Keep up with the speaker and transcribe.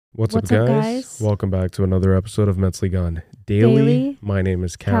What's up, What's up, guys? guys? Welcome back to another episode of Mentally Gone Daily. Daily. My name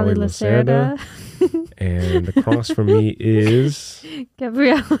is Callie Callie Lacerda, and across from me is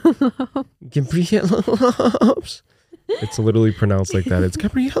Gabrielle. Gabriella Lopes. It's literally pronounced like that. It's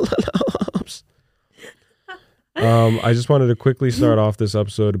Gabriella Lopes. I just wanted to quickly start off this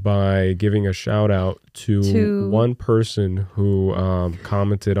episode by giving a shout out to one person who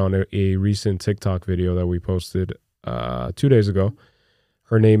commented on a recent TikTok video that we posted 2 days ago.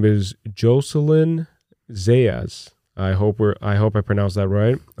 Her name is Jocelyn Zayas. I hope I pronounced that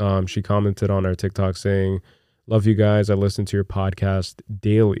right. She commented on our TikTok saying, "Love you guys. I listen to your podcast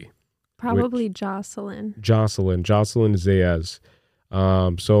daily." Probably Jocelyn. Jocelyn Zayas.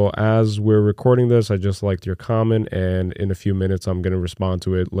 So as we're recording this, I just liked your comment, and in a few minutes, I'm going to respond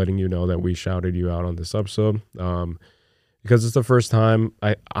to it, letting you know that we shouted you out on this episode. Because it's the first time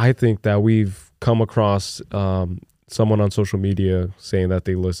I think that we've come across someone on social media saying that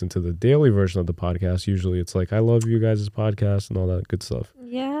they listen to the daily version of the podcast. Usually it's like, I love you guys' podcast and all that good stuff.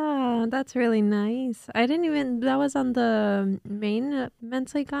 Yeah, that's really nice. That was on the main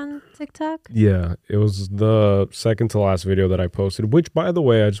Mentally Gone TikTok? Yeah, it was the second to last video that I posted, which, by the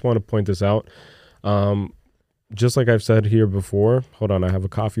way, I just want to point this out. Just like I've said here before, hold on, I have a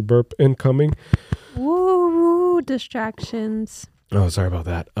coffee burp incoming. Woo, distractions. Oh, sorry about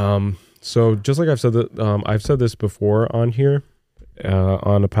that. So just like I've said this before on here,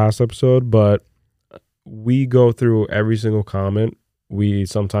 on a past episode, but we go through every single comment. We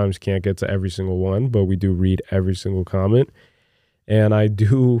sometimes can't get to every single one, but we do read every single comment. And I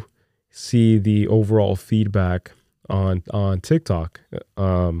do see the overall feedback on TikTok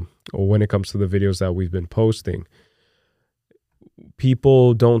when it comes to the videos that we've been posting.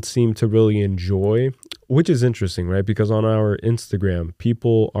 People don't seem to really enjoy, which is interesting, right? Because on our Instagram,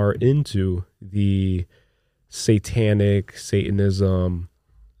 people are into the Satanism,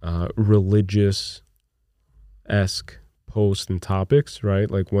 religious-esque posts and topics, right?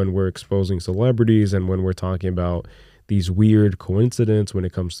 Like when we're exposing celebrities and when we're talking about these weird coincidences when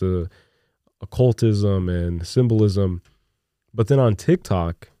it comes to occultism and symbolism. But then on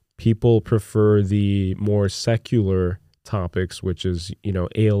TikTok, people prefer the more secular topics, which is,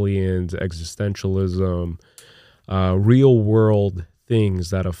 aliens, existentialism, real world things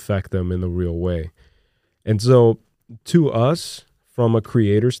that affect them in the real way. And so to us, from a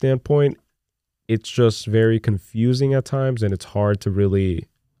creator standpoint, it's just very confusing at times and it's hard to really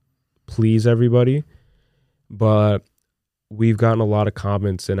please everybody. But we've gotten a lot of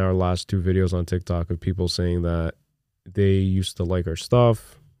comments in our last two videos on TikTok of people saying that they used to like our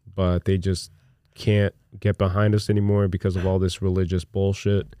stuff, but they just can't get behind us anymore because of all this religious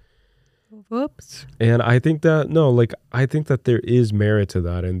bullshit. Whoops. And I think that there is merit to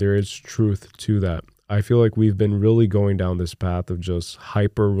that and there is truth to that. I feel like we've been really going down this path of just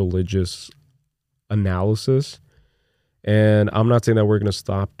hyper religious analysis. And I'm not saying that we're going to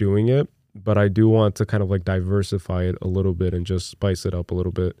stop doing it, but I do want to kind of like diversify it a little bit and just spice it up a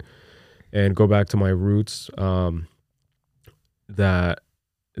little bit and go back to my roots that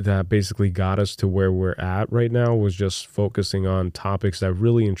basically got us to where we're at right now, was just focusing on topics that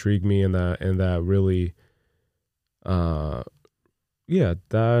really intrigue me and that really, that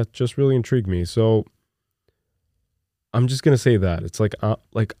just really intrigued me. So I'm just going to say that it's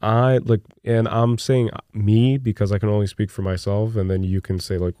and I'm saying me because I can only speak for myself, and then you can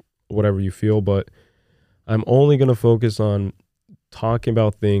say like whatever you feel, but I'm only going to focus on talking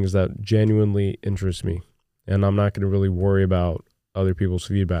about things that genuinely interest me. And I'm not going to really worry about other people's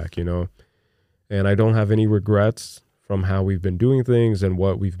feedback, and I don't have any regrets from how we've been doing things and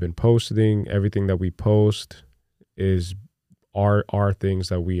what we've been posting. Everything that we post are things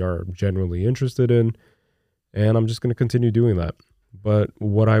that we are genuinely interested in, and I'm just going to continue doing that. But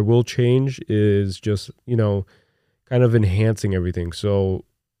what I will change is just, kind of enhancing everything. So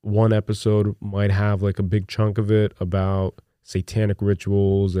one episode might have like a big chunk of it about satanic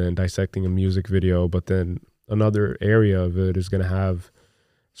rituals and dissecting a music video, but then another area of it is going to have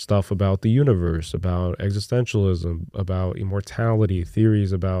stuff about the universe, about existentialism, about immortality,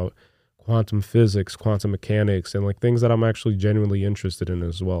 theories about quantum physics, quantum mechanics, and like things that I'm actually genuinely interested in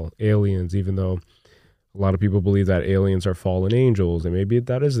as well. Aliens, even though a lot of people believe that aliens are fallen angels, and maybe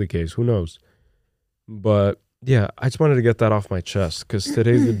that is the case, who knows? But yeah, I just wanted to get that off my chest because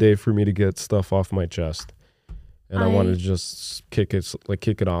today's the day for me to get stuff off my chest. And I wanted to just kick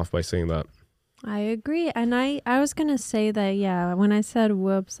it off by saying that. I agree. And I was going to say that, yeah, when I said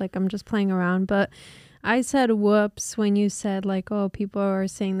whoops, like I'm just playing around, but I said whoops when you said like, oh, people are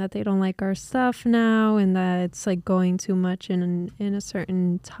saying that they don't like our stuff now and that it's like going too much in a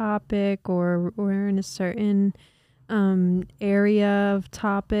certain topic or in a certain area of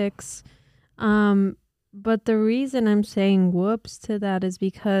topics. But the reason I'm saying whoops to that is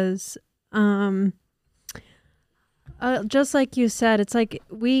because just like you said, it's like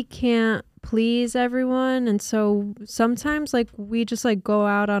we can't please everyone, and so sometimes like we just like go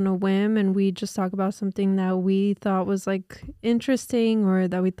out on a whim and we just talk about something that we thought was like interesting or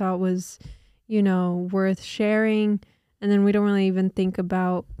that we thought was, worth sharing, and then we don't really even think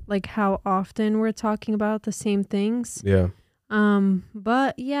about like how often we're talking about the same things. Yeah.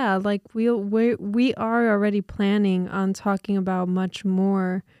 But yeah, like we are already planning on talking about much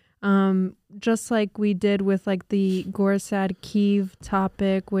more. Just like we did with like the Gorsad Kiev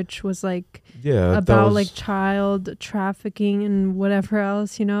topic, which was like about like child trafficking and whatever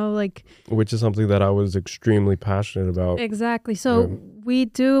else, like, which is something that I was extremely passionate about. Exactly. So we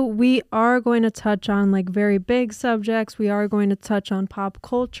are going to touch on like very big subjects. We are going to touch on pop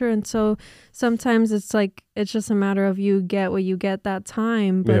culture. And so sometimes it's like, it's just a matter of you get what you get that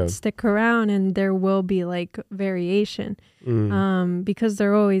time, but stick around and there will be like variation. Because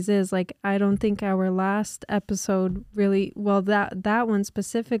there always is. Like, I don't think our last episode really, well, that one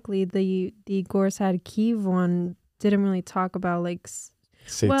specifically, the Gorsad Kiev one, didn't really talk about like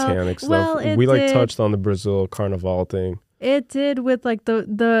satanic stuff. We like touched on the Brazil Carnival thing. It did with like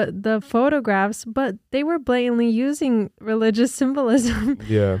the photographs, but they were blatantly using religious symbolism.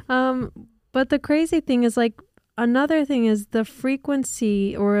 Yeah. But the crazy thing is like, another thing is the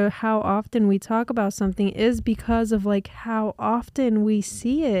frequency or how often we talk about something is because of like how often we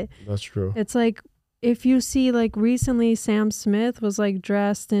see it. That's true. It's like, if you see like recently Sam Smith was like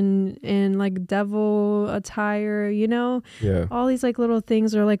dressed in like devil attire, Yeah. all these like little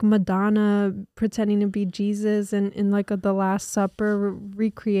things, or like Madonna pretending to be Jesus and in like the Last Supper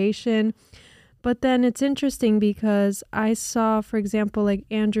recreation. But then it's interesting because I saw, for example, like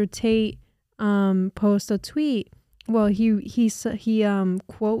Andrew Tate post a tweet. Well, he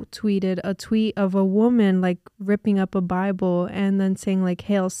quote tweeted a tweet of a woman like ripping up a Bible and then saying like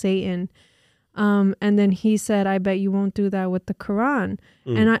 "Hail Satan." And then he said, "I bet you won't do that with the Quran."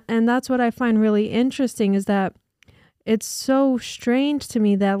 And that's what I find really interesting, is that it's so strange to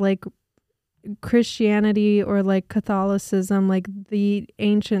me that like Christianity or like Catholicism, like the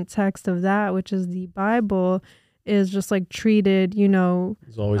ancient text of that, which is the Bible, is just like treated,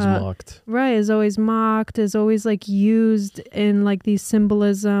 it's always mocked. Right, is always mocked, is always like used in like these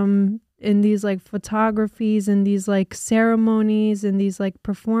symbolism, in these like photographies, in these like ceremonies, in these like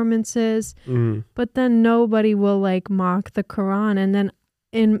performances. But then nobody will like mock the Quran. And then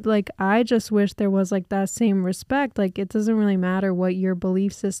I just wish there was like that same respect. Like, it doesn't really matter what your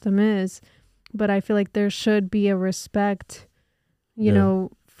belief system is, but I feel like there should be a respect, you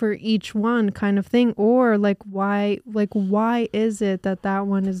know, for each one kind of thing. Or why is it that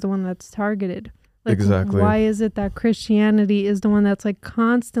one is the one that's targeted? Like, exactly. Why is it that Christianity is the one that's like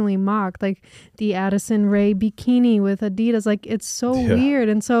constantly mocked? Like the Addison Rae bikini with Adidas, like it's so weird.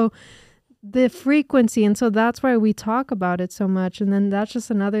 And so the frequency, and so that's why we talk about it so much. And then that's just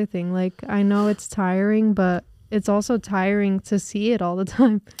another thing. Like, I know it's tiring, but it's also tiring to see it all the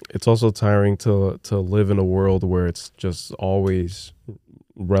time. It's also tiring to live in a world where it's just always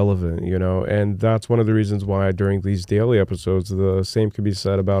relevant, and that's one of the reasons why during these daily episodes, the same could be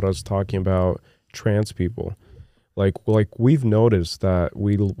said about us talking about trans people. Like we've noticed that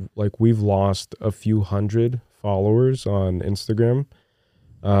we've lost a few hundred followers on Instagram,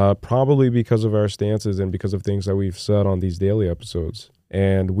 probably because of our stances and because of things that we've said on these daily episodes,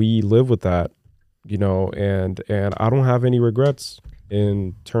 and we live with that, and I don't have any regrets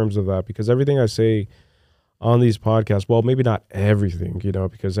in terms of that, because everything I say on these podcasts, well, maybe not everything,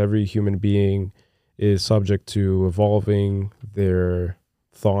 because every human being is subject to evolving their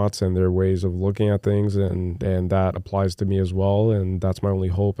thoughts and their ways of looking at things, and that applies to me as well. And that's my only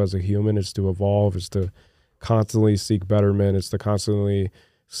hope as a human, is to evolve, is to constantly seek betterment, is to constantly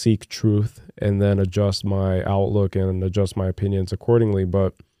seek truth, and then adjust my outlook and adjust my opinions accordingly.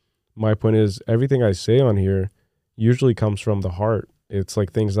 But my point is, everything I say on here usually comes from the heart. It's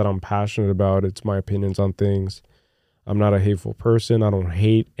like things that I'm passionate about. It's my opinions on things. I'm not a hateful person. I don't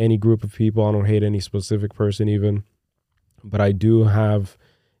hate any group of people. I don't hate any specific person even. But I do have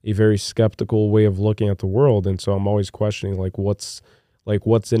a very skeptical way of looking at the world. And so I'm always questioning, what's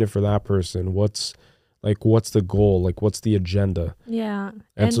in it for that person? What's the goal? What's the agenda? Yeah.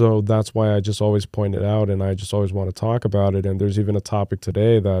 And so that's why I just always point it out, and I just always want to talk about it. And there's even a topic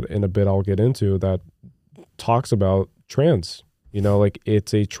today that in a bit I'll get into that talks about trans.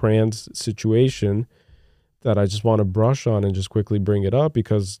 It's a trans situation that I just want to brush on and just quickly bring it up,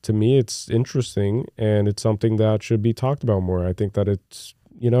 because to me it's interesting and it's something that should be talked about more. I think that it's,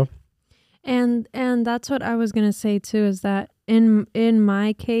 And that's what I was gonna say too, is that in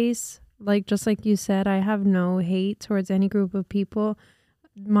my case, like just like you said, I have no hate towards any group of people.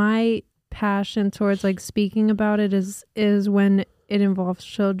 My passion towards like speaking about it is when it involves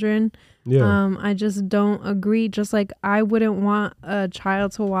children. Yeah. I just don't agree. Just like I wouldn't want a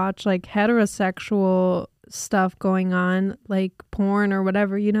child to watch like heterosexual stuff going on, like porn or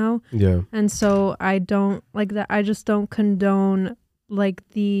whatever, you know? Yeah. And so I don't like that. I just don't condone like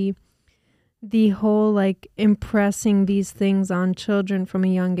the whole like impressing these things on children from a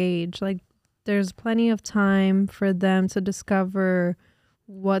young age. Like there's plenty of time for them to discover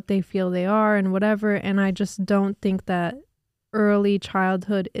what they feel they are and whatever. And I just don't think that early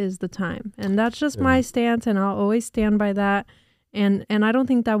childhood is the time. And that's just Yeah. my stance, and I'll always stand by that. And I don't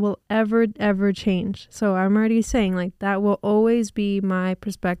think that will ever change. So I'm already saying like that will always be my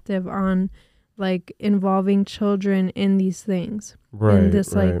perspective on like involving children in these things. Right. In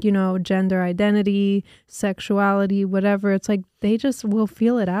this right. like, you know, gender identity, sexuality, whatever. It's like they just will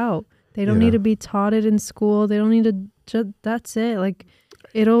feel it out. They don't Yeah. need to be taught it in school. They don't need to that's it. Like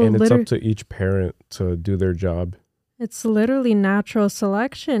it'll And it's literally up to each parent to do their job. it's literally natural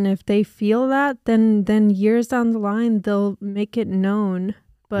selection. If they feel that, then years down the line they'll make it known.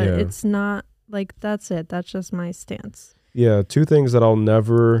 But Yeah. it's not like that's it. That's just my stance. Yeah, two things that I'll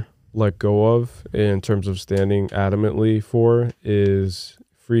never let go of in terms of standing adamantly for is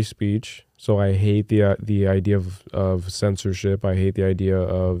free speech. So I hate the idea of censorship. I hate the idea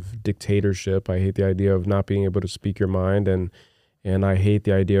of dictatorship. I hate the idea of not being able to speak your mind, and I hate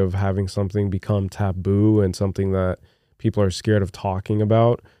the idea of having something become taboo and something that people are scared of talking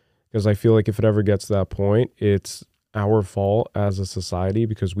about, because I feel like if it ever gets to that point, it's our fault as a society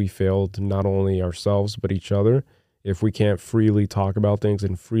because we failed not only ourselves but each other. If we can't freely talk about things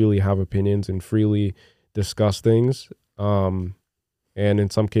and freely have opinions and freely discuss things, and in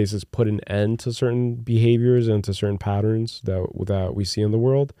some cases put an end to certain behaviors and to certain patterns that we see in the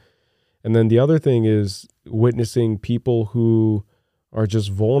world. And then the other thing is witnessing people who are just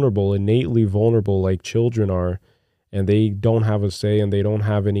vulnerable, innately vulnerable, like children are, and they don't have a say and they don't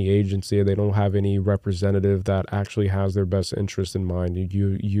have any agency. They don't have any representative that actually has their best interest in mind.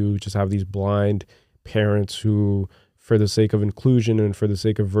 You just have these blind parents who, for the sake of inclusion and for the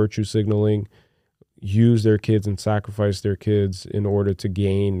sake of virtue signaling, use their kids and sacrifice their kids in order to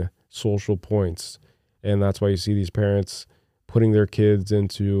gain social points. And that's why you see these parents putting their kids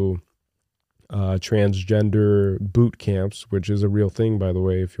into transgender boot camps, which is a real thing, by the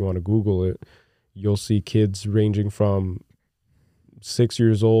way. If you want to Google it, you'll see kids ranging from 6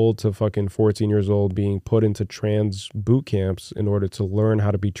 years old to fucking 14 years old being put into trans boot camps in order to learn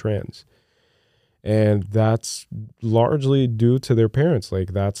how to be trans. And that's largely due to their parents.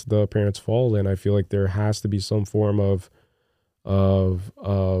 Like that's the parents' fault. And I feel like there has to be some form of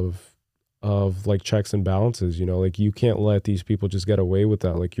like checks and balances, you know, like you can't let these people just get away with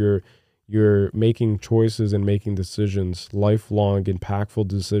that. Like you're making choices and making decisions, lifelong, impactful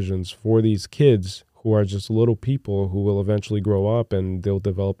decisions for these kids who are just little people who will eventually grow up and they'll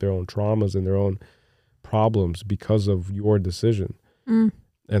develop their own traumas and their own problems because of your decision.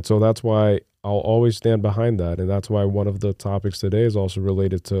 And so that's why I'll always stand behind that. And that's why one of the topics today is also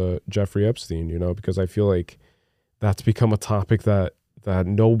related to Jeffrey Epstein, you know, because I feel like that's become a topic that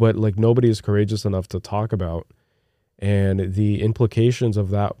nobody is courageous enough to talk about. And the implications of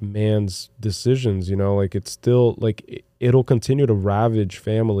that man's decisions, you know, like it's still like it'll continue to ravage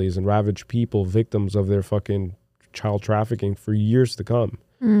families and ravage people, victims of their fucking child trafficking for years to come.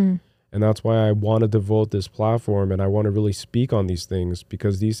 And that's why I want to devote this platform and I want to really speak on these things,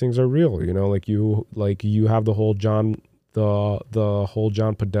 because these things are real, you know, like you have the whole the whole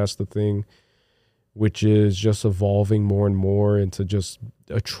John Podesta thing, which is just evolving more and more into just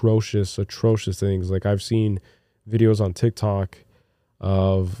atrocious things. Like I've seen videos on TikTok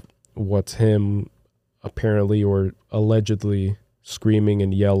of what's him apparently or allegedly screaming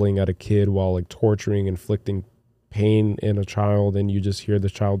and yelling at a kid while like torturing, inflicting pain in a child, and you just hear the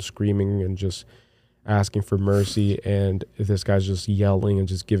child screaming and just asking for mercy, and this guy's just yelling and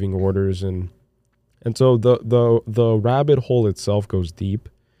just giving orders, and so the rabbit hole itself goes deep.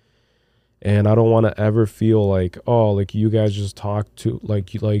 And I don't want to ever feel like, oh, like you guys just talk to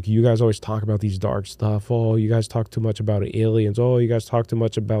like you guys always talk about these dark stuff. Oh, you guys talk too much about aliens. Oh, you guys talk too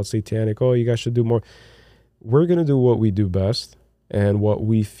much about satanic. Oh, you guys should do more. We're going to do what we do best and what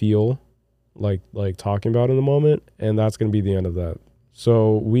we feel like talking about in the moment. And that's going to be the end of that.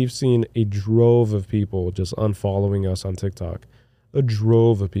 So we've seen a drove of people just unfollowing us on TikTok, a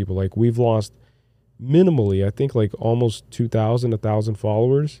drove of people. Like we've lost minimally, I think like almost 1,000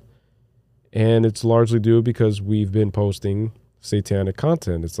 followers. And it's largely due because we've been posting satanic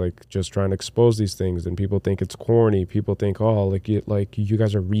content. It's like just trying to expose these things, and people think it's corny. People think, oh, like you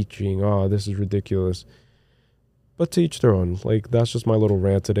guys are reaching. Oh, this is ridiculous. But to each their own. Like, that's just my little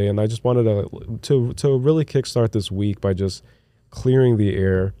rant today, and I just wanted to really kickstart this week by just clearing the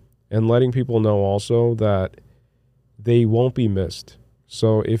air and letting people know also that they won't be missed.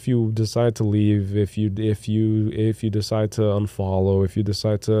 So if you decide to leave, if you decide to unfollow, if you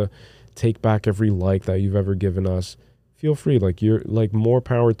decide to take back every like that you've ever given us, feel free. Like, you're like, more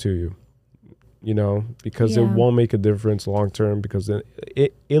power to you, you know, because it won't make a difference long term, because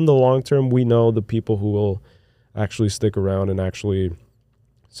in the long term, we know the people who will actually stick around and actually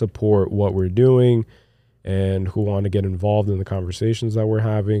support what we're doing, and who want to get involved in the conversations that we're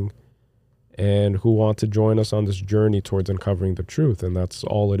having, and who want to join us on this journey towards uncovering the truth. And that's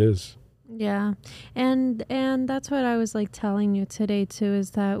all it is. Yeah. And that's what I was like telling you today too,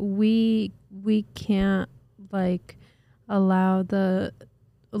 is that we can't like allow the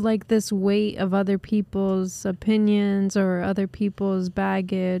like this weight of other people's opinions or other people's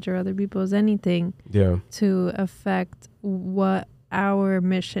baggage or other people's anything to affect what our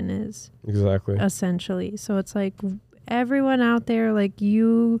mission is. Exactly. Essentially. So it's like everyone out there, like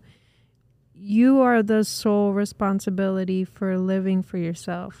you are the sole responsibility for living for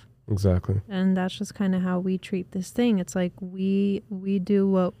yourself. Exactly. And that's just kind of how we treat this thing. It's like we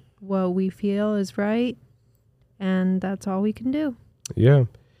do what we feel is right, and that's all we can do. Yeah.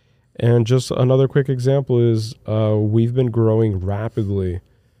 And just another quick example is we've been growing rapidly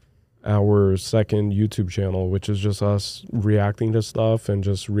our second YouTube channel, which is just us reacting to stuff and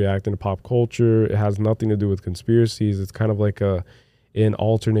just reacting to pop culture. It has nothing to do with conspiracies. It's kind of like an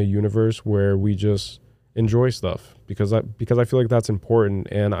alternate universe where we just enjoy stuff, because I feel like that's important.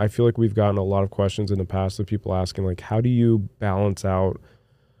 And I feel like we've gotten a lot of questions in the past of people asking, like, how do you balance out,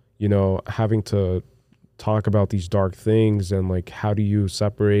 you know, having to talk about these dark things, and like, how do you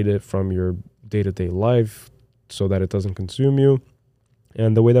separate it from your day-to-day life so that it doesn't consume you?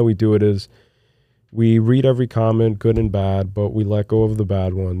 And the way that we do it is we read every comment, good and bad, but we let go of the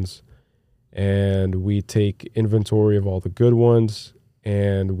bad ones, and we take inventory of all the good ones,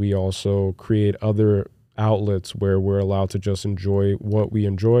 and we also create other outlets where we're allowed to just enjoy what we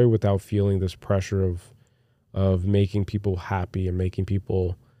enjoy without feeling this pressure of making people happy and making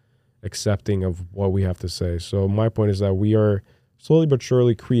people accepting of what we have to say. So my point is that we are slowly but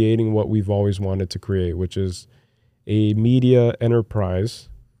surely creating what we've always wanted to create, which is a media enterprise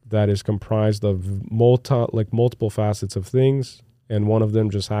that is comprised of multiple facets of things. And one of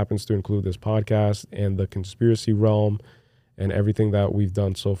them just happens to include this podcast and the conspiracy realm and everything that we've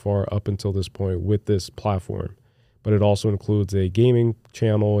done so far up until this point with this platform. But it also includes a gaming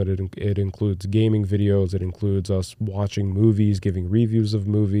channel. It includes gaming videos. It includes us watching movies, giving reviews of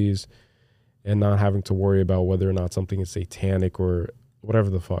movies, and not having to worry about whether or not something is satanic or whatever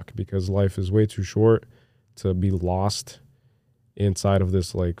the fuck, because life is way too short to be lost inside of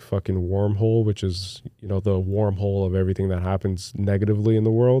this like fucking wormhole, which is, you know, the wormhole of everything that happens negatively in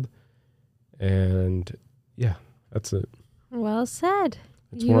the world. And yeah, that's it. Well said.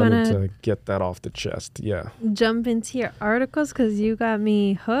 Just wanted to get that off the chest. Yeah. Jump into your articles, because you got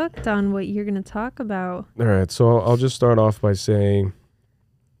me hooked on what you're going to talk about. All right. So I'll just start off by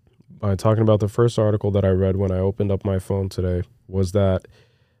talking about the first article that I read when I opened up my phone today, was that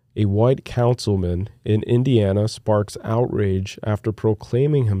a white councilman in Indiana sparks outrage after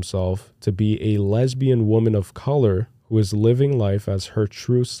proclaiming himself to be a lesbian woman of color who is living life as her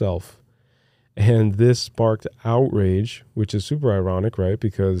true self. And this sparked outrage, which is super ironic, right?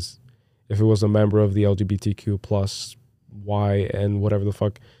 Because if it was a member of the LGBTQ plus Y and whatever the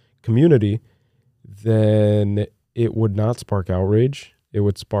fuck community, then it would not spark outrage. It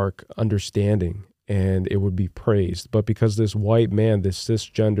would spark understanding, and it would be praised. But because this white man, this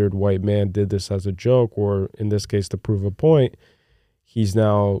cisgendered white man, did this as a joke, or in this case to prove a point, he's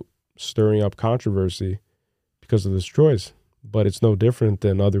now stirring up controversy because of this choice. But it's no different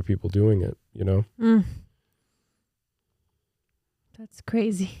than other people doing it, you know? That's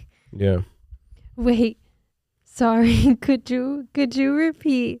crazy. Yeah. Wait, sorry. Could you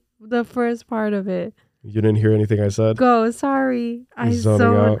repeat the first part of it? You didn't hear anything I said? Go. Sorry. I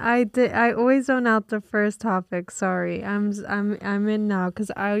out. I always zone out the first topic. Sorry. I'm in now,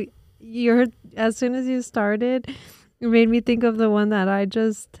 because you're, as soon as you started, it made me think of the one that I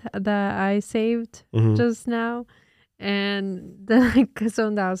saved just now. And then I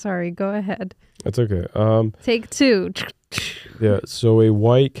zoned out. Sorry, go ahead. That's okay. Take two. Yeah, so a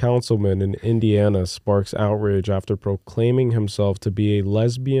white councilman in Indiana sparks outrage after proclaiming himself to be a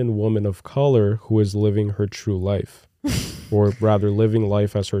lesbian woman of color who is living her true life. Or rather, living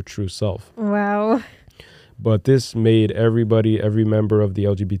life as her true self. Wow. But this made every member of the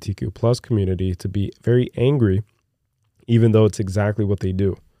LGBTQ plus community to be very angry, even though it's exactly what they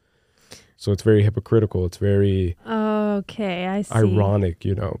do. So it's very hypocritical. It's very okay, I see. ironic,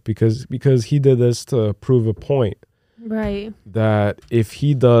 because he did this to prove a point. Right. That if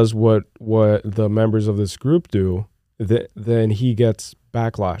he does what the members of this group do, then he gets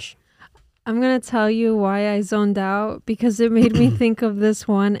backlash. I'm going to tell you why I zoned out, because it made me think of this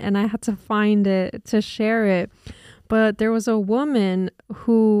one and I had to find it to share it. But there was a woman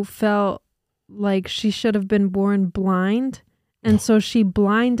who felt like she should have been born blind. And so she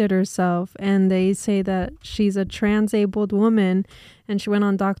blinded herself, and they say that she's a trans-abled woman, and she went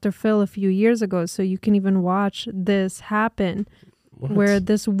on Dr. Phil a few years ago. So you can even watch this happen. What? Where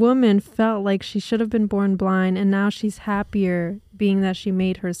this woman felt like she should have been born blind, and now she's happier being that she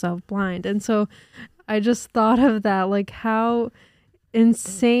made herself blind. And so I just thought of that, like how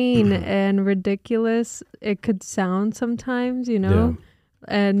insane and ridiculous it could sound sometimes, Yeah.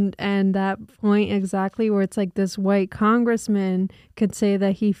 And that point exactly where it's like this white congressman could say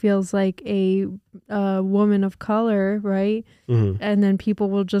that he feels like a woman of color, right? Mm-hmm. And then people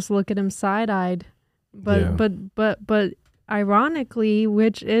will just look at him side-eyed. But ironically,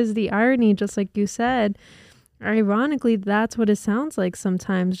 which is the irony, just like you said, ironically, that's what it sounds like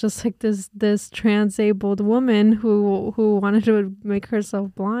sometimes. Just like this trans-abled woman who wanted to make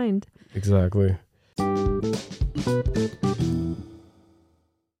herself blind. Exactly.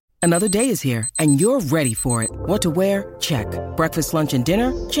 Another day is here, and you're ready for it. What to wear? Check. Breakfast, lunch, and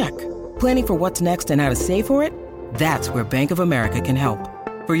dinner? Check. Planning for what's next and how to save for it? That's where Bank of America can help.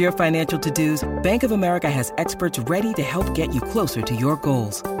 For your financial to-dos, Bank of America has experts ready to help get you closer to your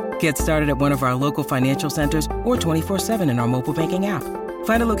goals. Get started at one of our local financial centers or 24/7 in our mobile banking app.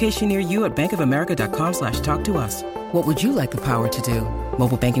 Find a location near you at bankofamerica.com/talktous. What would you like the power to do?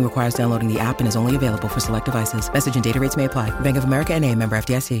 Mobile banking requires downloading the app and is only available for select devices. Message and data rates may apply. Bank of America N.A., member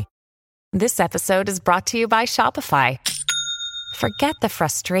FDIC. This episode is brought to you by Shopify. Forget the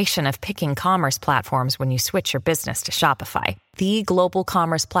frustration of picking commerce platforms when you switch your business to Shopify, the global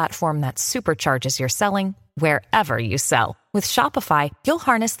commerce platform that supercharges your selling wherever you sell. With Shopify, you'll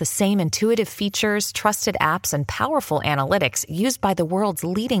harness the same intuitive features, trusted apps, and powerful analytics used by the world's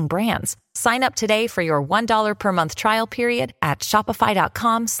leading brands. Sign up today for your $1 per month trial period at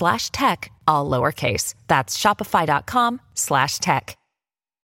shopify.com/tech, all lowercase. That's shopify.com/tech.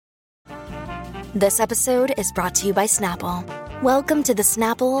 This episode is brought to you by Snapple. Welcome to the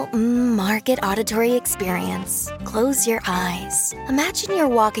Snapple Market Auditory Experience. Close your eyes. Imagine you're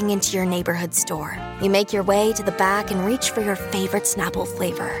walking into your neighborhood store. You make your way to the back and reach for your favorite Snapple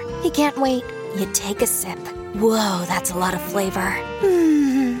flavor. You can't wait. You take a sip. Whoa, that's a lot of flavor.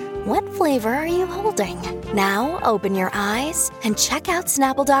 What flavor are you holding? Now open your eyes and check out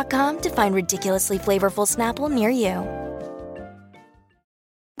Snapple.com to find ridiculously flavorful Snapple near you.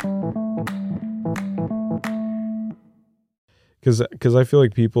 Because I feel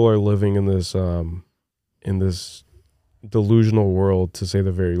like people are living in this delusional world, to say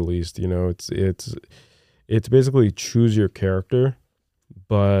the very least. It's basically choose your character,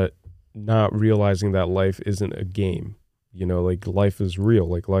 but not realizing that life isn't a game. Like life is real,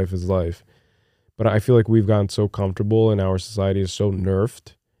 like life is life. But I feel like we've gotten so comfortable and our society is so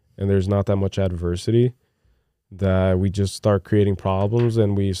nerfed and there's not that much adversity that we just start creating problems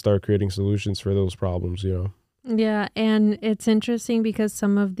and we start creating solutions for those problems, Yeah, and it's interesting because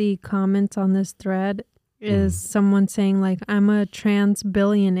some of the comments on this thread is someone saying like, I'm a trans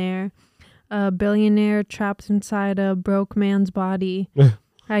billionaire, a billionaire trapped inside a broke man's body.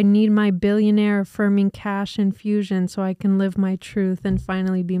 I need my billionaire affirming cash infusion so I can live my truth and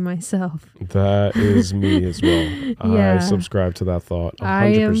finally be myself. That is me as well. Yeah. I subscribe to that thought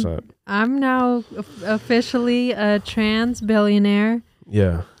 100%. I'm now officially a trans billionaire.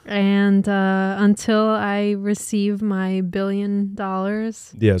 Yeah. And until I receive my $1 billion.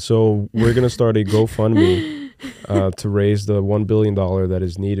 Yeah, so we're going to start a GoFundMe to raise the $1 billion that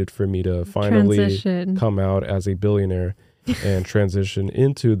is needed for me to finally come out as a billionaire and transition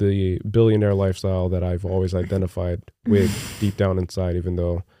into the billionaire lifestyle that I've always identified with deep down inside, even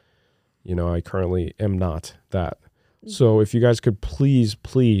though, I currently am not that. So if you guys could please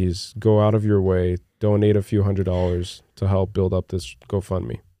go out of your way, donate a few $100s to help build up this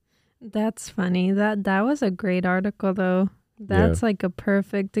GoFundMe. That's funny. That was a great article, though. That's like a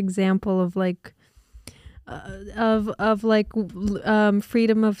perfect example of like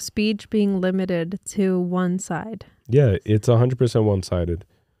freedom of speech being limited to one side. Yeah, it's 100% one-sided.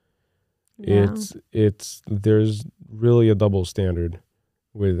 Yeah. There's really a double standard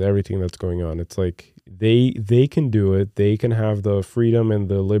with everything that's going on. It's like they can do it. They can have the freedom and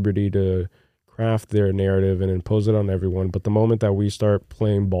the liberty to craft their narrative and impose it on everyone. But the moment that we start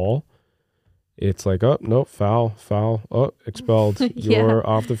playing ball, it's like, oh, no, foul, oh, expelled. You're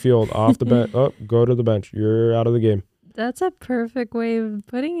off the field, off the bench. Oh, go to the bench. You're out of the game. That's a perfect way of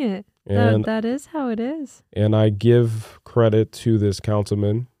putting it. And that is how it is. And I give credit to this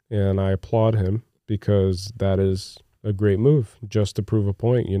councilman, and I applaud him, because that is a great move, just to prove a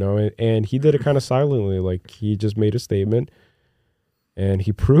point, you know. And he did it kind of silently. Like, he just made a statement, and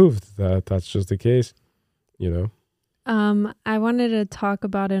he proved that that's just the case, you know. I wanted to talk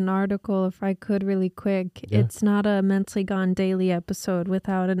about an article, if I could, really quick. Yeah. It's not a Mentally Gone Daily episode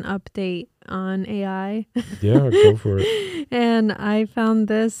without an update on AI. Yeah, go for it. And I found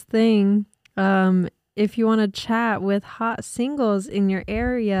this thing. If you want to chat with hot singles in your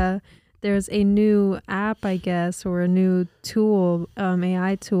area, there's a new app, I guess, or a new tool,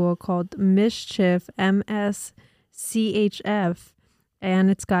 AI tool called Mischief, MSCHF.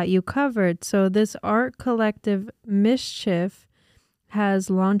 And it's got you covered. So this art collective Mischief has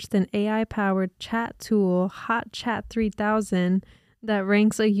launched an AI-powered chat tool, Hot Chat 3000, that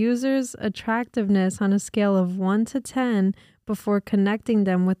ranks a user's attractiveness on a scale of 1 to 10 before connecting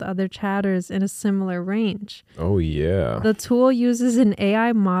them with other chatters in a similar range. Oh, yeah. The tool uses an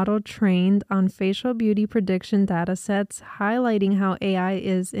AI model trained on facial beauty prediction data sets, highlighting how AI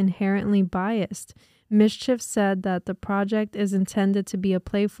is inherently biased. Mischief said that the project is intended to be a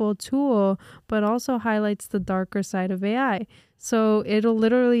playful tool, but also highlights the darker side of AI. So it'll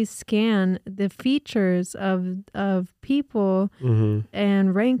literally scan the features of people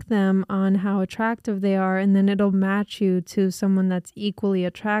and rank them on how attractive they are, and then it'll match you to someone that's equally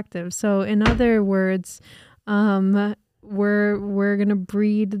attractive. So in other words, we're gonna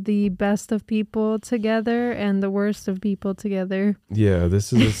breed the best of people together and the worst of people together. Yeah,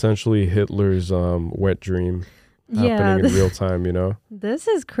 this is essentially Hitler's wet dream happening in real time, you know? This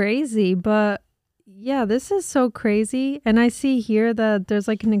is crazy, but yeah, this is so crazy. And I see here that there's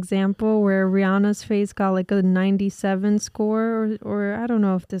like an example where Rihanna's face got like a 97 score, or I don't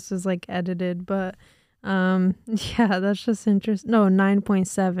know if this is like edited, but yeah, that's just interesting. No,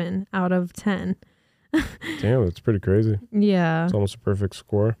 9.7 out of 10. Damn, that's pretty crazy. Yeah. It's almost a perfect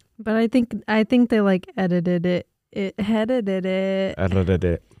score. But I think they like edited it. Edited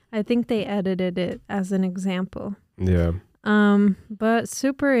it. I think they edited it as an example. Yeah. But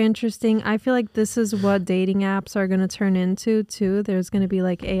super interesting. I feel like this is what dating apps are going to turn into too. There's going to be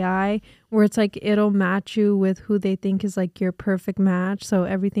like AI where it's like it'll match you with who they think is like your perfect match. So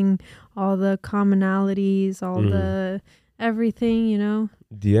everything, all the commonalities, all the everything, you know?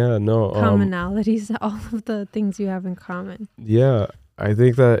 Yeah, no. Commonalities, all of the things you have in common. Yeah, I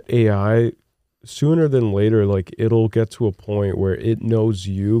think that AI, sooner than later, like it'll get to a point where it knows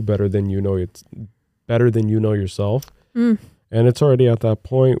you better than you know yourself. And it's already at that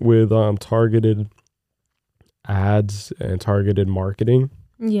point with targeted ads and targeted marketing.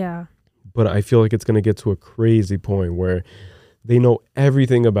 Yeah. But I feel like it's going to get to a crazy point where they know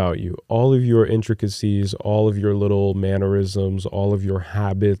everything about you, all of your intricacies, all of your little mannerisms, all of your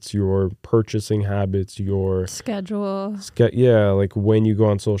habits, your purchasing habits, your schedule. Like when you go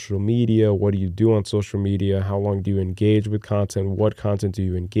on social media, what do you do on social media? How long do you engage with content? What content do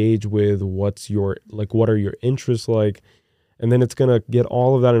you engage with? What are your interests like? And then it's going to get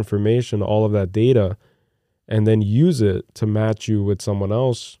all of that information, all of that data, and then use it to match you with someone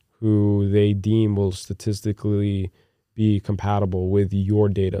else who they deem will statistically be compatible with your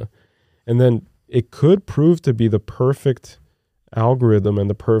data. And then it could prove to be the perfect algorithm and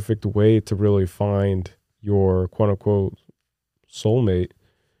the perfect way to really find your quote unquote soulmate.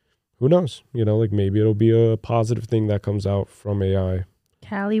 Who knows? You know, like maybe it'll be a positive thing that comes out from AI.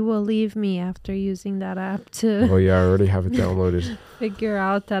 Callie will leave me after using that app to Oh yeah, I already have it downloaded. figure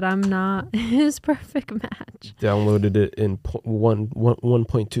out that I'm not his perfect match. Downloaded it in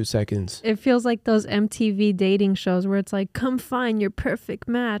 1.2 seconds. It feels like those MTV dating shows where it's like, come find your perfect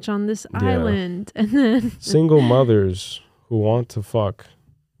match on this island. And then single mothers who want to fuck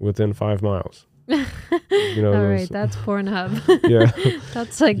within 5 miles. You know, all right, that's Pornhub. Yeah.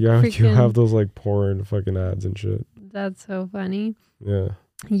 That's like yeah, freaking... you have those like porn fucking ads and shit. That's so funny. Yeah.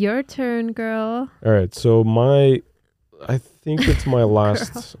 Your turn, girl. All right. So I think it's my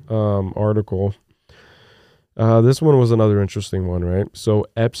last article. This one was another interesting one, right? So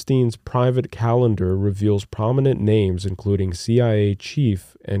Epstein's private calendar reveals prominent names, including CIA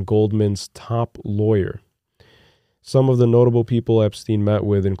chief and Goldman's top lawyer. Some of the notable people Epstein met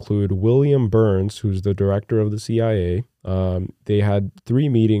with include William Burns, who's the director of the CIA. They had 3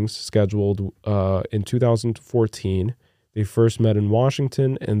 meetings scheduled in 2014. They first met in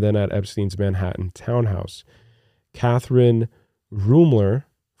Washington and then at Epstein's Manhattan townhouse. Catherine Rumler,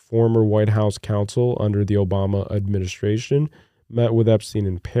 former White House counsel under the Obama administration, met with Epstein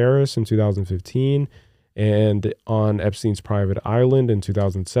in Paris in 2015 and on Epstein's private island in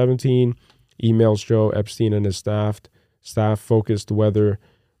 2017. Emails show Epstein and his staff focused whether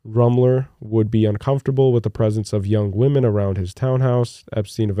Rumler would be uncomfortable with the presence of young women around his townhouse.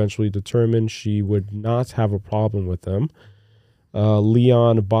 Epstein eventually determined she would not have a problem with them.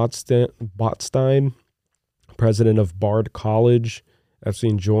 Leon Botstein, president of Bard College.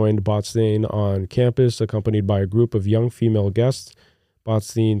 Epstein joined Botstein on campus, accompanied by a group of young female guests.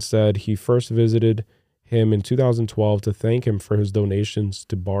 Botstein said he first visited him in 2012 to thank him for his donations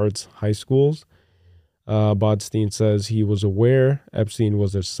to Bard's high schools. Botstein says he was aware Epstein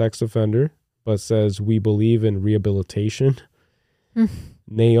was a sex offender, but says we believe in rehabilitation.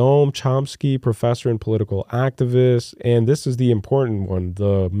 Noam Chomsky, professor and political activist, and this is the important one,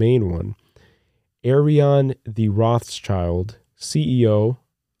 the main one. Ariane de Rothschild, CEO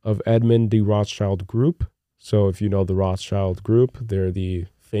of Edmund de Rothschild Group. So if you know the Rothschild Group, they're the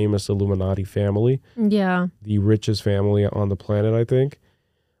famous Illuminati family. Yeah. The richest family on the planet, I think.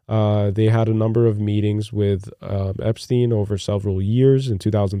 They had a number of meetings with Epstein over several years. In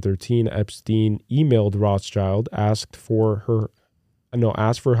 2013, Epstein emailed Rothschild, asked for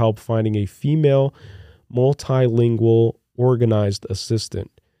help finding a female, multilingual, organized assistant.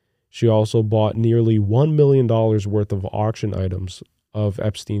 She also bought nearly $1 million worth of auction items of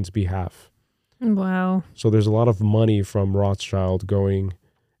Epstein's behalf. Wow. So there's a lot of money from Rothschild going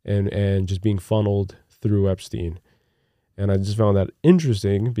and just being funneled through Epstein. And I just found that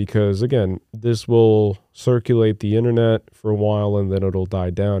interesting because, again, this will circulate the internet for a while and then it'll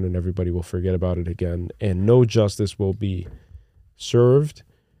die down and everybody will forget about it again. And no justice will be served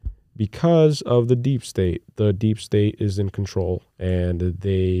because of the deep state. The deep state is in control and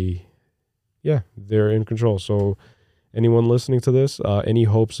they're in control. So anyone listening to this, any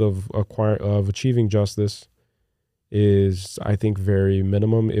hopes of achieving justice is, I think, very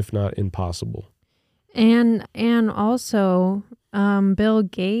minimum, if not impossible. And also, Bill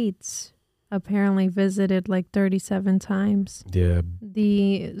Gates apparently visited like 37 times. Yeah.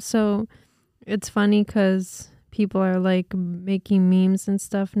 So it's funny because people are like making memes and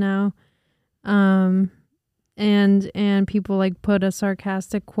stuff now. And people like put a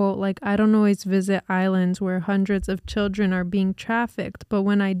sarcastic quote like, I don't always visit islands where hundreds of children are being trafficked, but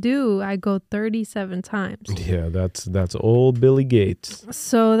when I do, I go 37 times. Yeah, that's old Billy Gates.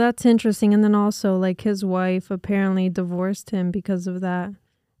 So that's interesting. And then also like his wife apparently divorced him because of that.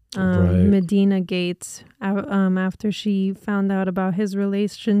 Right. Medina Gates, after she found out about his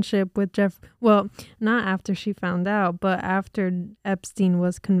relationship with Jeff. Well, not after she found out, but after Epstein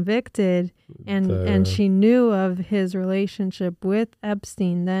was convicted and she knew of his relationship with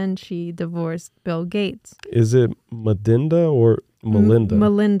Epstein, then she divorced Bill Gates. Is it Medina or Melinda?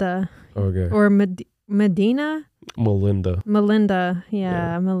 Melinda. Okay. Or Medina? Melinda.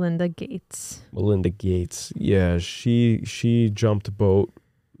 Yeah, Melinda Gates. Melinda Gates. Yeah, she jumped boat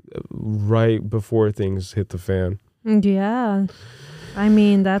right before things hit the fan. Yeah. I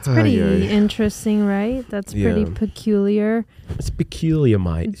mean, that's pretty interesting, right? That's pretty peculiar. It's peculiar,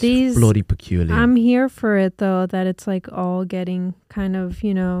 mate. It's bloody peculiar. I'm here for it, though, that it's like all getting kind of,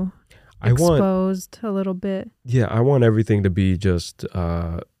 exposed a little bit. Yeah, I want everything to be just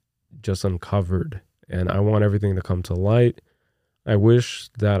uncovered. And I want everything to come to light. I wish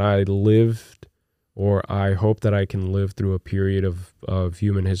that I lived, or I hope that I can live through a period of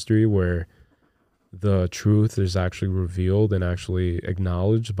human history where the truth is actually revealed and actually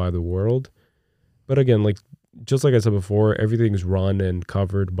acknowledged by the world. But again, just like I said before, everything's run and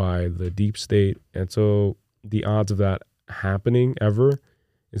covered by the deep state. And so the odds of that happening ever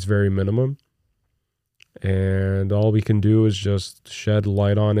is very minimum. And all we can do is just shed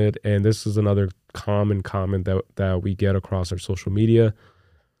light on it. And this is another common comment that we get across our social media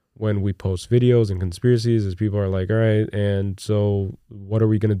when we post videos and conspiracies is people are like, all right, and so what are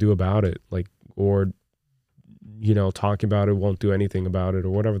we going to do about it? Or talking about it won't do anything about it or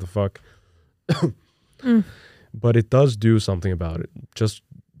whatever the fuck. But it does do something about it. Just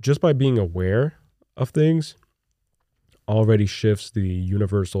by being aware of things already shifts the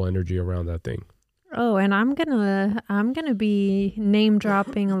universal energy around that thing. Oh, and I'm gonna be name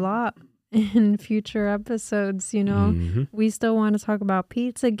dropping a lot in future episodes. Mm-hmm. We still want to talk about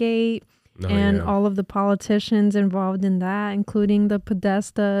Pizzagate and all of the politicians involved in that, including the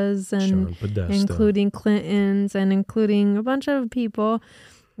Podestas and including Clintons and including a bunch of people.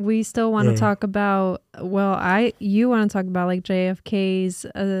 We still want to talk about. Well, you want to talk about like JFK's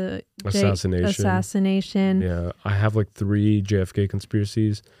assassination. Yeah, I have 3 JFK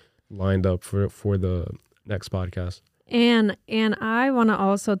conspiracies lined up for the next podcast. And I want to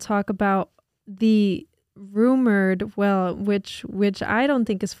also talk about the rumored, well, which I don't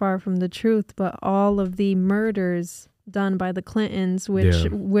think is far from the truth, but all of the murders done by the Clintons,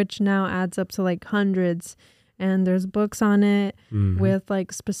 which now adds up to like hundreds. And there's books on it with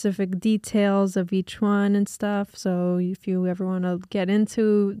like specific details of each one and stuff. So if you ever want to get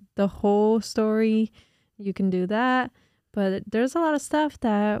into the whole story, you can do that. But there's a lot of stuff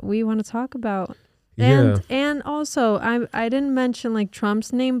that we want to talk about. And also, I didn't mention like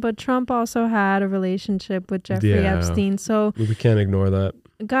Trump's name, but Trump also had a relationship with Jeffrey Epstein. So we can't ignore that.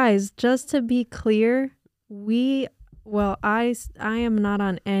 Guys, just to be clear, I am not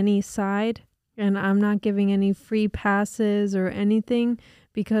on any side. And I'm not giving any free passes or anything,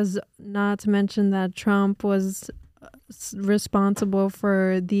 because not to mention that Trump was responsible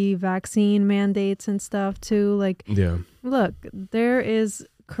for the vaccine mandates and stuff too. Like, look, there is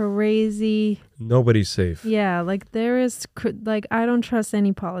crazy. Nobody's safe. Yeah, like there is, like, I don't trust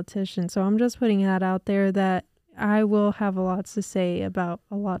any politician. So I'm just putting that out there that I will have a lot to say about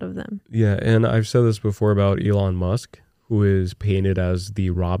a lot of them. Yeah, and I've said this before about Elon Musk, who is painted as the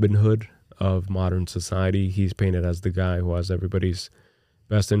Robin Hood of modern society. He's painted as the guy who has everybody's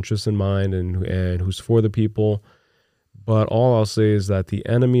best interest in mind and who's for the people. But all I'll say is that the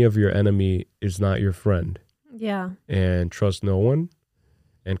enemy of your enemy is not your friend. Yeah. And trust no one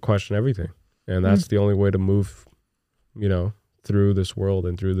and question everything. And that's the only way to move, through this world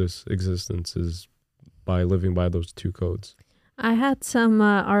and through this existence, is by living by those two codes. I had some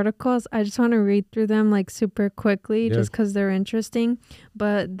articles. I just want to read through them like super quickly just because they're interesting.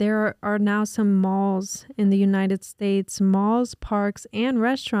 But there are now some malls in the United States, malls, parks, and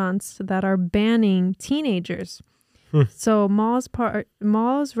restaurants that are banning teenagers. So malls,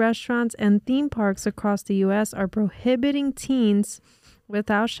 restaurants, and theme parks across the U.S. are prohibiting teens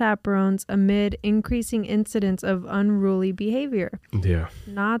without chaperones amid increasing incidents of unruly behavior. Yeah.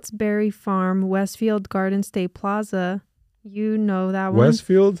 Knott's Berry Farm, Westfield Garden State Plaza. You know that one.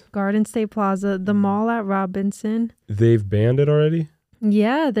 Westfield? Garden State Plaza, the mall at Robinson. They've banned it already?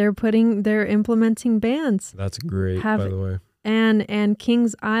 Yeah, they're implementing bans. That's great, by the way. And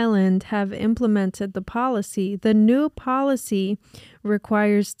Kings Island have implemented the policy. The new policy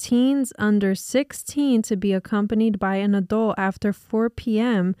requires teens under 16 to be accompanied by an adult after 4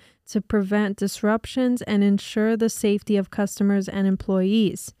 p.m. to prevent disruptions and ensure the safety of customers and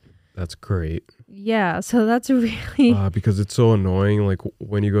employees. That's great. Yeah, so that's really... because it's so annoying, like,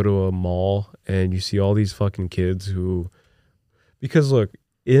 when you go to a mall and you see all these fucking kids who... Because, look,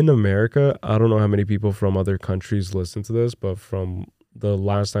 in America, I don't know how many people from other countries listen to this, but from the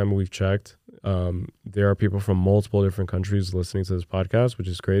last time we've checked, there are people from multiple different countries listening to this podcast, which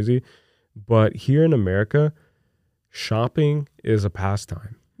is crazy. But here in America, shopping is a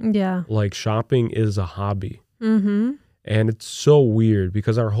pastime. Yeah. Like, shopping is a hobby. Mm-hmm. And it's so weird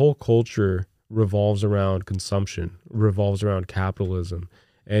because our whole culture revolves around consumption, revolves around capitalism.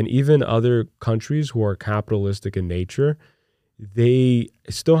 And even other countries who are capitalistic in nature, they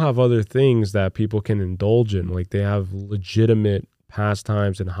still have other things that people can indulge in. Like, they have legitimate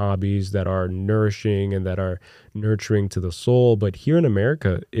pastimes and hobbies that are nourishing and that are nurturing to the soul. But here in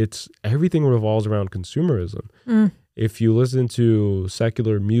America, everything revolves around consumerism. If you listen to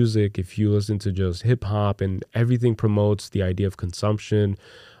secular music, if you listen to just hip hop, and everything promotes the idea of consumption,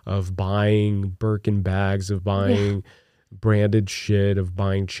 of buying Birkin bags, of buying branded shit, of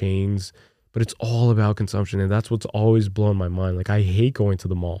buying chains, but it's all about consumption. And that's what's always blown my mind. Like, I hate going to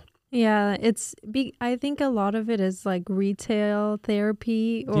the mall. Yeah, I think a lot of it is like retail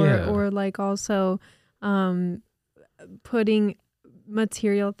therapy or like also putting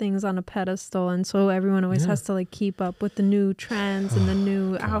material things on a pedestal, and so everyone always has to like keep up with the new trends and the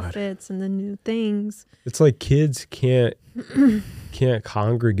new outfits and the new things. It's like kids can't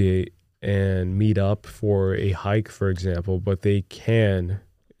congregate and meet up for a hike, for example, but they can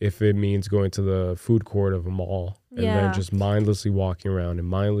if it means going to the food court of a mall and then just mindlessly walking around and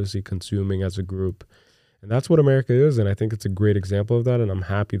mindlessly consuming as a group. And that's what America is, and I think it's a great example of that, and I'm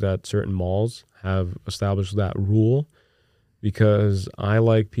happy that certain malls have established that rule, because I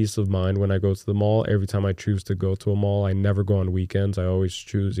like peace of mind when I go to the mall. Every time I choose to go to a mall, I never go on weekends. I always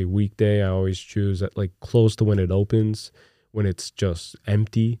choose a weekday. I always choose at like close to when it opens, when it's just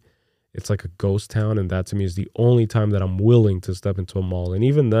empty. It's like a ghost town, and that to me is the only time that I'm willing to step into a mall. And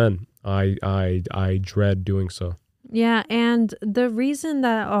even then, I dread doing so. Yeah, and the reason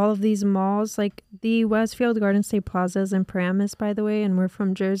that all of these malls, like the Westfield Garden State Plaza is in Paramus, by the way, and we're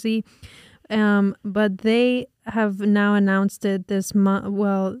from Jersey. But they have now announced it this month.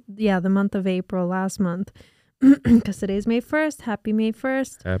 Well, yeah, the month of April, last month, because today's May 1st. Happy May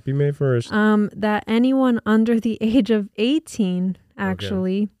 1st. Happy May 1st. That anyone under the age of 18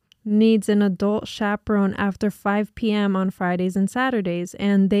 actually needs an adult chaperone after 5 p.m. on Fridays and Saturdays.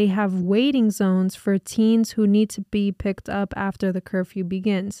 And they have waiting zones for teens who need to be picked up after the curfew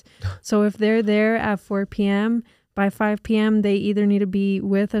begins. So if they're there at 4 p.m., by 5 p.m., they either need to be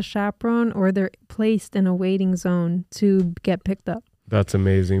with a chaperone or they're placed in a waiting zone to get picked up. That's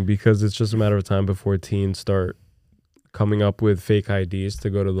amazing, because it's just a matter of time before teens start coming up with fake IDs to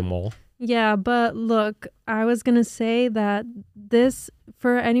go to the mall. Yeah, but look, I was going to say that this,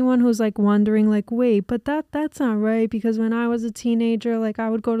 for anyone who's like wondering, like, wait, but that's not right, because when I was a teenager, like I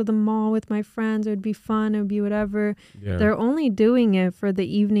would go to the mall with my friends. It would be fun. It would be whatever. Yeah. They're only doing it for the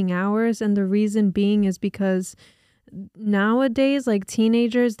evening hours. And the reason being is because nowadays, like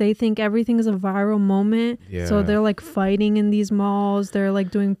teenagers, they think everything is a viral moment. Yeah. So they're like fighting in these malls. They're like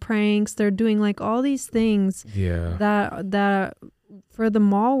doing pranks. They're doing like all these things. Yeah. That for the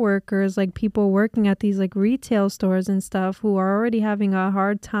mall workers, like people working at these like retail stores and stuff, who are already having a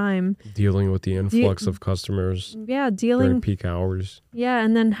hard time dealing with the influx of customers. Yeah, during peak hours. Yeah,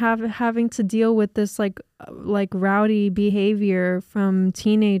 and then having to deal with this like rowdy behavior from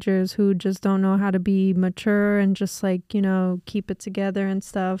teenagers who just don't know how to be mature and just like, you know, keep it together and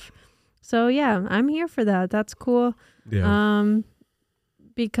stuff. So yeah, I'm here for that. That's cool. Yeah.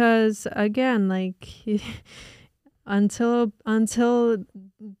 Because again, like until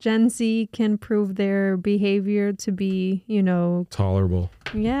Gen Z can prove their behavior to be, you know, tolerable.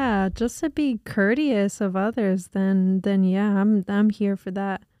 Yeah, just to be courteous of others, then yeah, I'm here for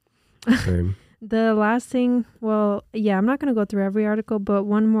that. Same. The last thing, well, yeah, I'm not going to go through every article, but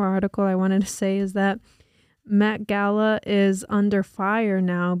one more article I wanted to say is that Met Gala is under fire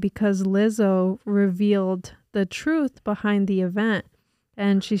now because Lizzo revealed the truth behind the event.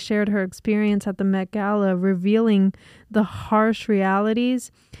 And she shared her experience at the Met Gala, revealing the harsh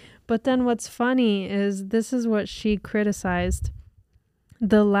realities. But then what's funny is this is what she criticized: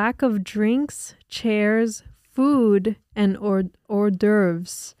 the lack of drinks, chairs, food, and hors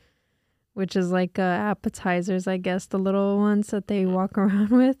d'oeuvres, which is like appetizers, I guess, the little ones that they walk around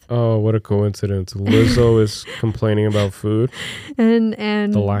with. Oh, what a coincidence. Lizzo is complaining about food and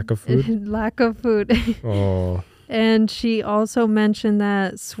the lack of food. Lack of food. Oh. And she also mentioned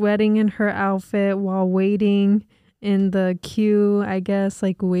that sweating in her outfit while waiting in the queue, I guess,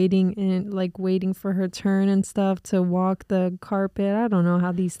 like waiting for her turn and stuff to walk the carpet. I don't know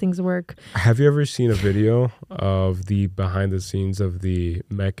how these things work. Have you ever seen a video of the behind the scenes of the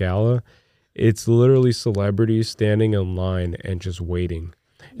Met Gala? It's literally celebrities standing in line and just waiting.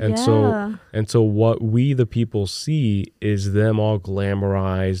 And so what we, the people, see is them all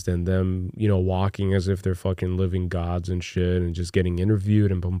glamorized and them, you know, walking as if they're fucking living gods and shit and just getting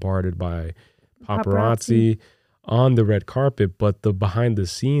interviewed and bombarded by paparazzi on the red carpet. But the behind the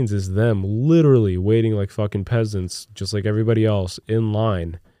scenes is them literally waiting like fucking peasants, just like everybody else, in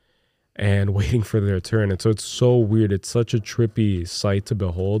line and waiting for their turn. And so it's so weird. It's such a trippy sight to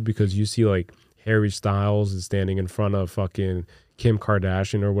behold, because you see like Harry Styles is standing in front of fucking Kim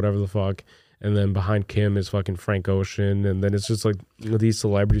Kardashian or whatever the fuck, and then behind Kim is fucking Frank Ocean, and then it's just like these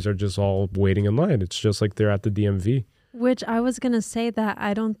celebrities are just all waiting in line. It's just like they're at the DMV. Which I was gonna say that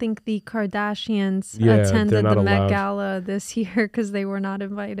I don't think the Kardashians attended the Met Gala this year because they were not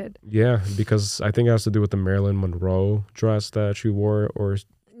invited. Yeah, because I think it has to do with the Marilyn Monroe dress that she wore, or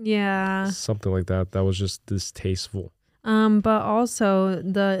something like that. That was just distasteful. But also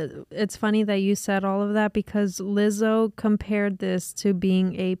it's funny that you said all of that, because Lizzo compared this to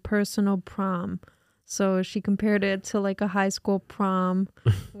being a personal prom. So she compared it to like a high school prom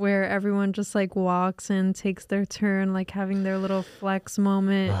where everyone just like walks and takes their turn, like having their little flex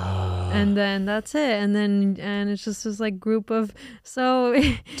moment. And then that's it. And it's just this like group of, so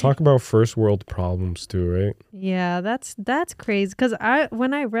talk about first world problems too, right? Yeah, that's crazy. Cause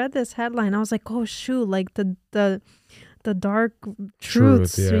when I read this headline, I was like, oh shoot, like the dark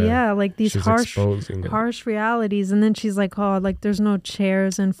truths, like these harsh realities. And then she's like, oh, like there's no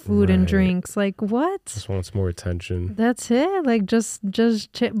chairs and food and drinks. Like, what? Just wants more attention. That's it. Like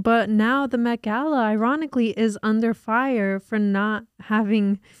but now the Met Gala, ironically, is under fire for not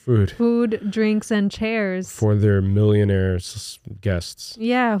having food, drinks, and chairs for their millionaire guests.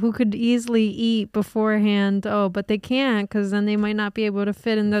 Yeah, who could easily eat beforehand. Oh, but they can't, because then they might not be able to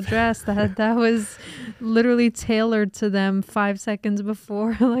fit in the dress that was literally tailored to them 5 seconds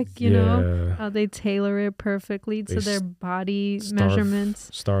before. Like, you know how they tailor it perfectly to their body measurements.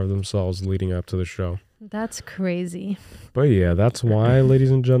 Starve themselves leading up to the show. That's crazy. But yeah, that's why,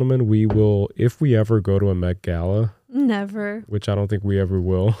 ladies and gentlemen, we will, if we ever go to a Met Gala, never, which I don't think we ever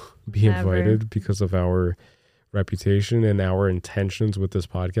will be invited because of our reputation and our intentions with this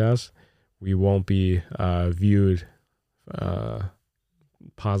podcast, we won't be viewed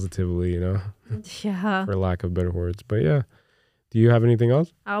positively, Yeah. for lack of better words. But yeah, do you have anything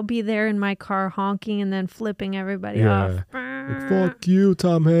else? I'll be there in my car honking and then flipping everybody Yeah. off. Like, fuck you,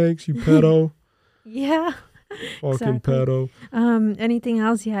 Tom Hanks, you pedo. Yeah. Fucking Exactly. pedo. Anything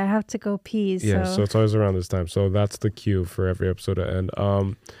else? Yeah, I have to go pee. Yeah, so it's always around this time. So that's the cue for every episode to end.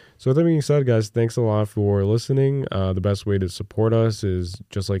 So with that being said, guys, thanks a lot for listening. The best way to support us is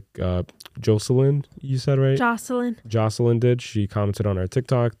just like Jocelyn, you said, right? Jocelyn did. She commented on our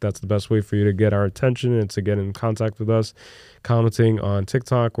TikTok. That's the best way for you to get our attention and to get in contact with us. Commenting on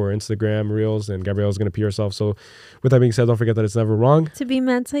TikTok or Instagram Reels, and Gabrielle's going to pee herself. So with that being said, don't forget that it's never wrong to be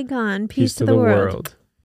mentally gone. Peace to the world.